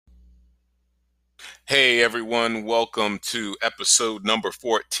Hey everyone, welcome to episode number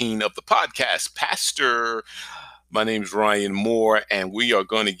 14 of the podcast, Pastor. My name is Ryan Moore, and we are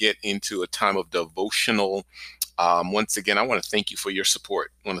going to get into a time of devotional. Once again, I want to thank you for your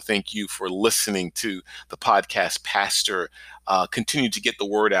support. I want to thank you for listening to the podcast, Pastor. Continue to get the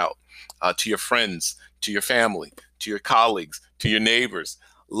word out to your friends, to your family, to your colleagues, to your neighbors.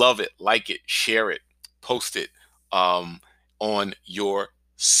 Love it, like it, share it, post it on your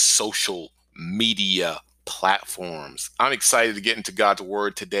social media platforms. I'm excited to get into God's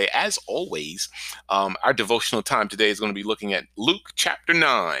word today. As always, our devotional time today is going to be looking at Luke chapter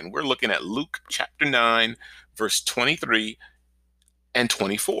 9. We're looking at Luke chapter 9, verse 23 and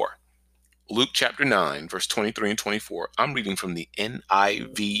 24. Luke chapter 9, verse 23 and 24. I'm reading from the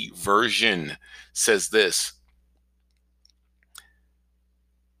NIV version. Says this: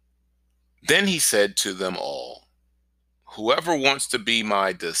 Then he said to them all, "Whoever wants to be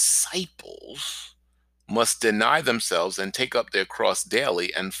my disciples must deny themselves and take up their cross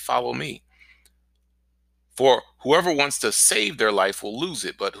daily and follow me. For whoever wants to save their life will lose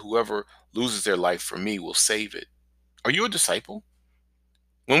it, but whoever loses their life for me will save it." Are you a disciple?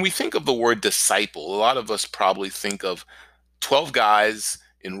 When we think of the word disciple, a lot of us probably think of 12 guys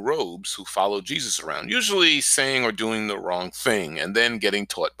in robes who follow Jesus around, usually saying or doing the wrong thing, and then getting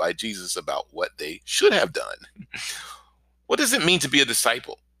taught by Jesus about what they should have done. What does it mean to be a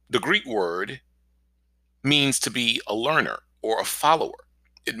disciple? The Greek word means to be a learner or a follower.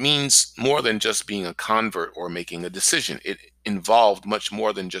 It means more than just being a convert or making a decision. It involved much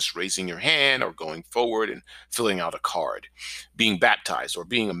more than just raising your hand or going forward and filling out a card, being baptized, or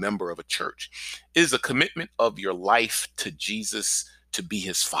being a member of a church. It is a commitment of your life to Jesus to be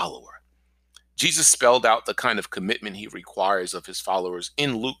his follower. Jesus spelled out the kind of commitment he requires of his followers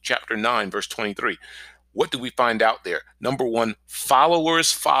in Luke chapter 9, verse 23. What do we find out there? Number one,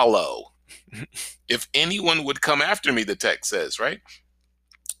 followers follow. If anyone would come after me, the text says, right?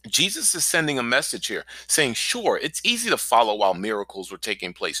 Jesus is sending a message here saying, sure, it's easy to follow while miracles were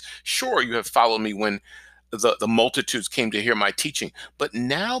taking place. Sure, you have followed me when the multitudes came to hear my teaching. But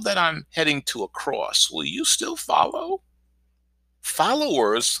now that I'm heading to a cross, will you still follow?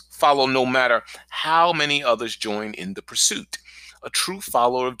 Followers follow no matter how many others join in the pursuit. A true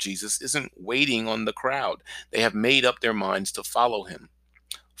follower of Jesus isn't waiting on the crowd. They have made up their minds to follow him.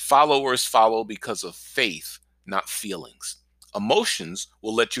 Followers follow because of faith, not feelings. Emotions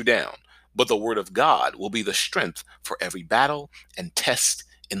will let you down, but the word of God will be the strength for every battle and test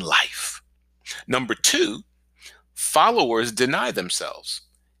in life. Number two, followers deny themselves.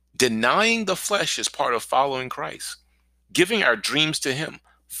 Denying the flesh is part of following Christ, giving our dreams to him.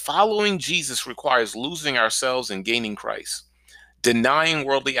 Following Jesus requires losing ourselves and gaining Christ. Denying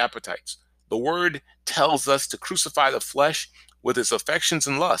worldly appetites. The word tells us to crucify the flesh with its affections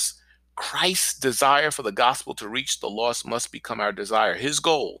and lusts. Christ's desire for the gospel to reach the lost must become our desire. His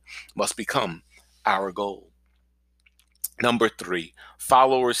goal must become our goal. Number three,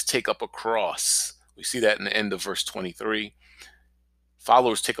 followers take up a cross. We see that in the end of verse 23.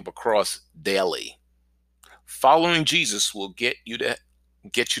 Followers take up a cross daily. Following Jesus will get you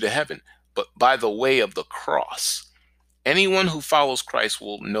to heaven, but by the way of the cross. Anyone who follows Christ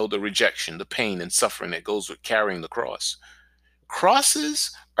will know the rejection, the pain, and suffering that goes with carrying the cross. Crosses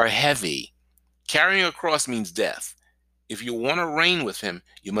are heavy. Carrying a cross means death. If you want to reign with him,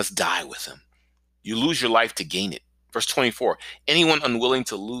 you must die with him. You lose your life to gain it. Verse 24, anyone unwilling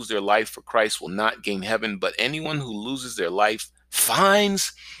to lose their life for Christ will not gain heaven, but anyone who loses their life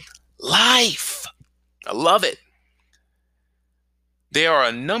finds life. I love it. There are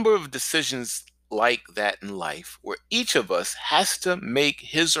a number of decisions like that in life where each of us has to make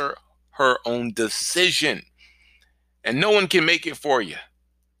his or her own decision, and no one can make it for you.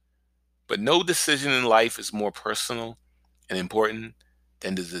 But no decision in life is more personal and important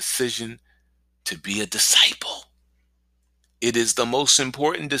than the decision to be a disciple. It is the most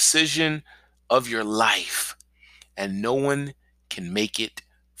important decision of your life, and no one can make it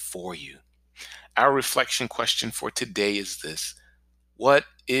for you. Our reflection question for today is this: what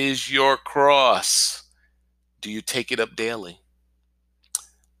is your cross? Do you take it up daily?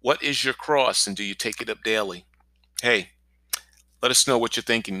 What is your cross, and do you take it up daily? Hey, let us know what you're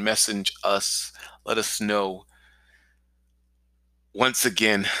thinking. Message us. Let us know. Once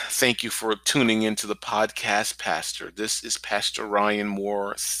again, thank you for tuning into the podcast, Pastor. This is Pastor Ryan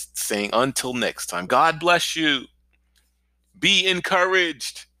Moore saying until next time, God bless you. Be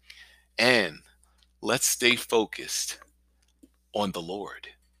encouraged. And let's stay focused on the Lord.